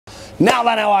Now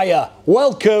then, how are you?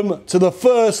 Welcome to the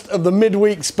first of the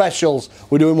midweek specials.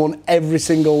 We're doing one every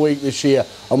single week this year,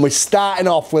 and we're starting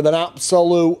off with an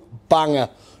absolute banger.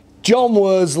 John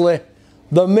Worsley,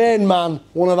 the main man,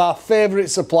 one of our favourite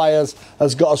suppliers,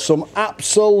 has got us some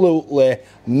absolutely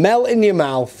melt in your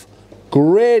mouth,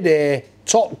 grade A,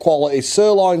 top quality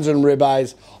sirloins and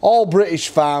ribeyes, all British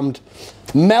farmed,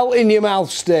 melt in your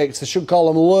mouth steaks. I should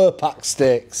call them Lurpak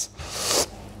steaks.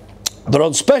 They're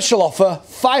on special offer,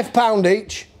 £5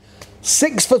 each,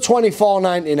 6 for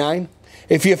 £24.99.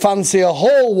 If you fancy a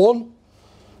whole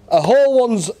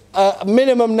one's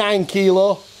minimum 9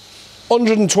 kilo,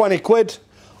 120 quid,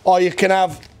 or you can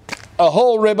have a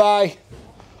whole ribeye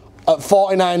at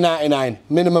 £49.99,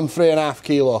 minimum 3.5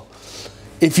 kilo.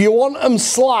 If you want them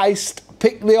sliced,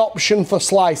 pick the option for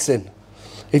slicing.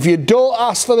 If you don't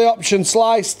ask for the option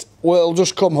sliced, well, it'll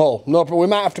just come whole. No, we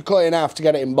might have to cut it in half to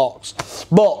get it in box,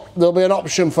 but there'll be an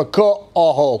option for cut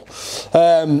or whole.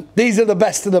 These are the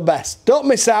best of the best. Don't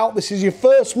miss out. This is your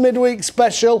first midweek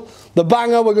special, the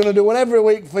banger. We're going to do one every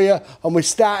week for you, and we're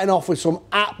starting off with some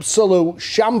absolute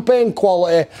champagne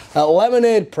quality at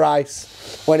lemonade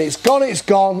price. When it's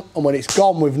gone, and when it's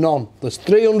gone, we've none. There's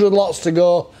 300 lots to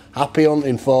go. Happy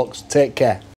hunting, folks. Take care.